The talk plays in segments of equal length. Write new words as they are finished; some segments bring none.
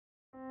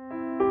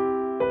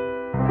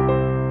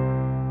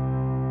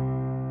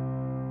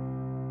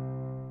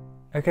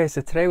Okay,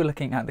 so today we're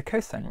looking at the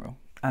cosine rule,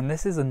 and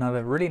this is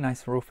another really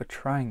nice rule for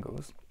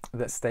triangles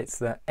that states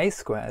that a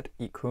squared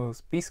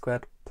equals b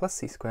squared plus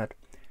c squared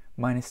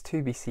minus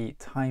 2bc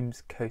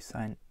times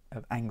cosine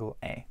of angle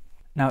A.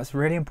 Now it's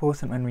really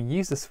important when we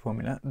use this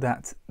formula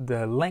that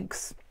the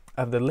lengths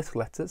of the little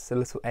letters, so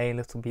little a,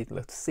 little b,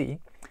 little c,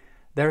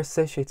 they're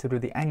associated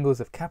with the angles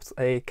of capital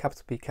A,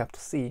 capital B, capital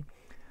C,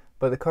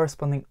 but the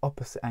corresponding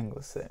opposite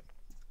angles. So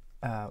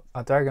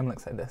our diagram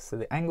looks like this. So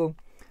the angle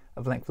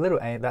of length little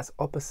a, that's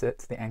opposite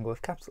to the angle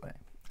of capital A,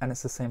 and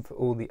it's the same for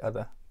all the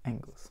other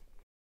angles.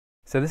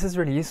 So this is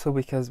really useful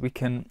because we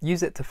can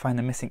use it to find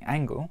the missing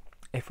angle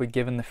if we're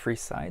given the three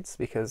sides,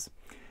 because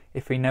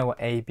if we know what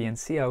A, B and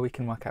C are, we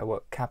can work out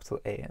what capital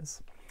A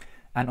is.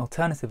 And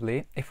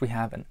alternatively, if we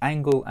have an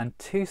angle and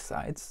two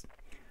sides,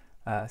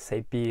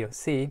 say B or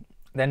C,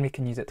 then we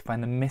can use it to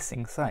find the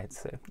missing side,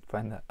 so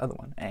find the other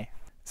one, A.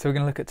 So we're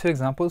going to look at two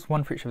examples,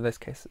 one for each of those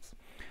cases.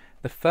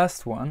 The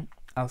first one,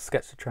 I'll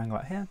sketch the triangle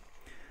out here.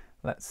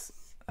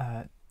 Let's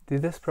do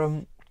this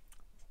problem.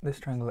 This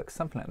triangle looks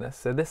something like this.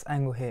 So this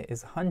angle here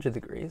is 100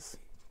 degrees.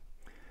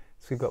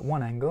 So we've got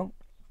one angle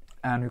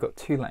and we've got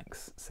two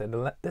lengths.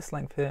 So this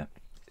length here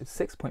is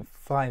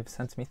 6.5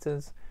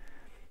 centimeters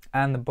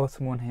and the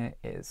bottom one here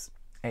is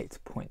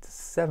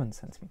 8.7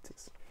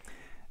 centimeters.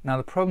 Now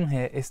the problem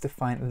here is to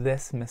find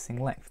this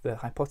missing length, the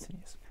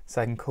hypotenuse.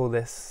 So I can call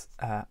this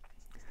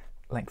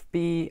length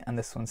B and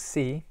this one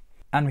C,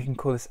 and we can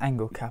call this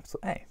angle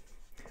capital A.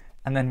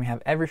 And then we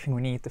have everything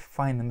we need to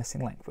find the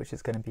missing length, which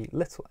is going to be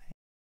little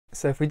a.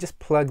 So if we just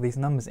plug these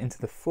numbers into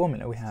the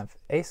formula, we have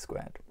a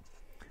squared.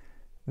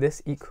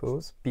 This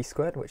equals b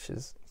squared, which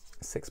is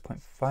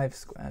 6.5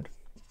 squared,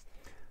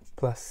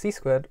 plus c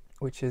squared,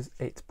 which is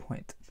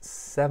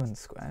 8.7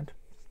 squared,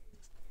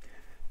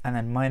 and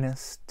then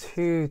minus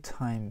 2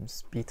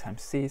 times b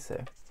times c,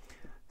 so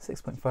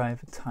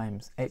 6.5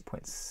 times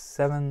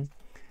 8.7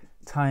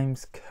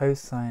 times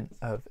cosine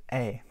of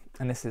a,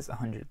 and this is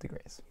 100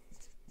 degrees.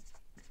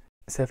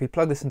 So if we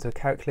plug this into a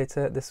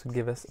calculator, this would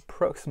give us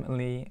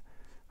approximately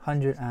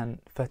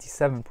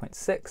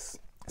 137.6.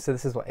 So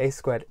this is what a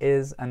squared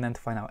is, and then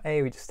to find out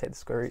a, we just take the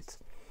square root,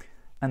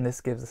 and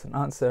this gives us an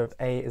answer of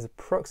a is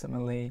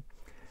approximately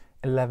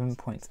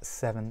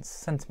 11.7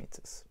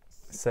 centimeters.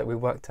 So we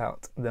worked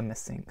out the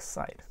missing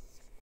side.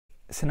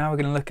 So now we're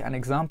going to look at an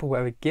example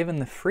where we're given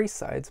the three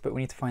sides, but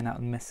we need to find out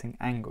the missing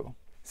angle.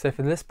 So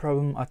for this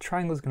problem, our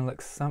triangle is going to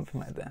look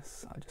something like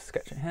this. I'll just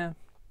sketch it here.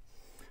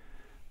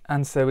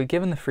 And so we're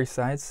given the three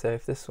sides, so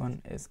if this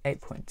one is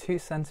 8.2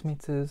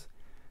 centimeters,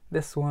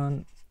 this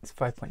one is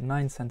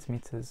 5.9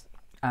 centimeters,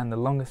 and the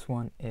longest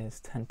one is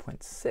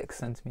 10.6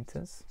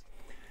 centimeters,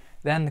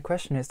 then the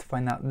question is to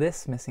find out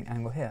this missing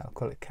angle here. I'll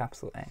call it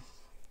capital A.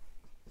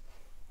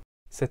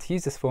 So to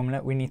use this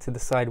formula, we need to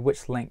decide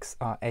which lengths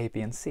are A,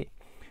 B, and C.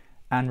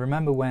 And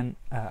remember when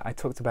I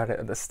talked about it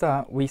at the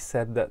start, we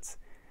said that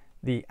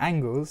the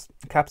angles,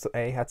 capital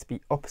A, had to be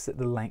opposite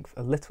the length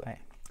of little a.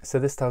 So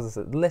this tells us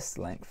that this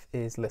length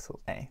is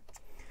little a.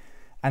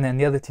 And then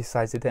the other two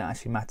sides, it didn't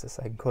actually matter,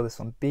 so I can call this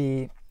one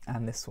B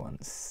and this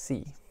one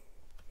C.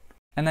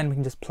 And then we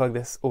can just plug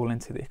this all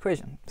into the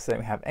equation. So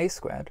we have a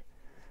squared,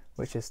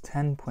 which is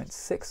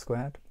 10.6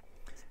 squared.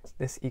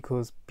 This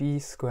equals b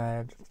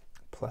squared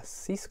plus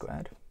c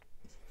squared,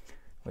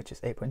 which is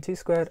 8.2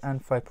 squared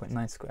and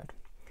 5.9 squared.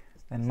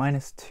 Then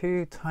minus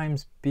 2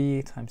 times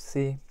b times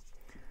c,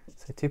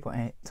 so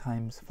 2.8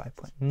 times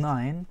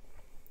 5.9,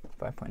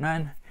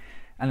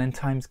 and then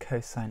times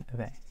cosine of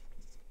a.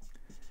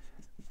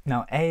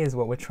 Now a is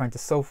what we're trying to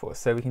solve for,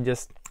 so we can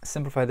just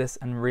simplify this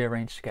and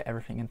rearrange to get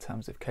everything in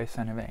terms of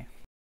cosine of a.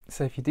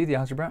 So if you do the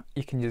algebra,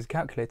 you can use a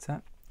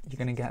calculator. You're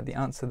going to get the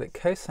answer that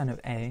cosine of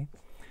a,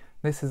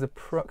 this is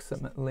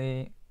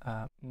approximately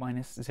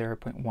minus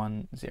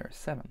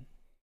 0.107.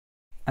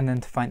 And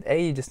then to find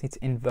a, you just need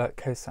to invert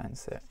cosine.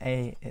 So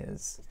a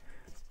is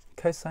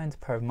cosine to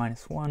the power of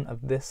minus 1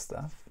 of this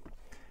stuff,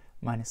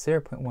 minus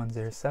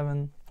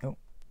 0.107. Oh,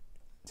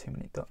 too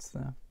many dots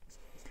there.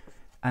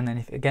 And then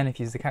if you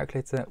use the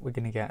calculator, we're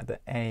going to get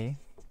that a,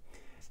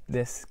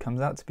 this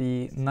comes out to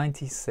be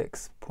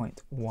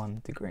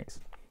 96.1 degrees.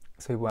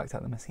 So we worked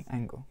out the missing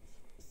angle.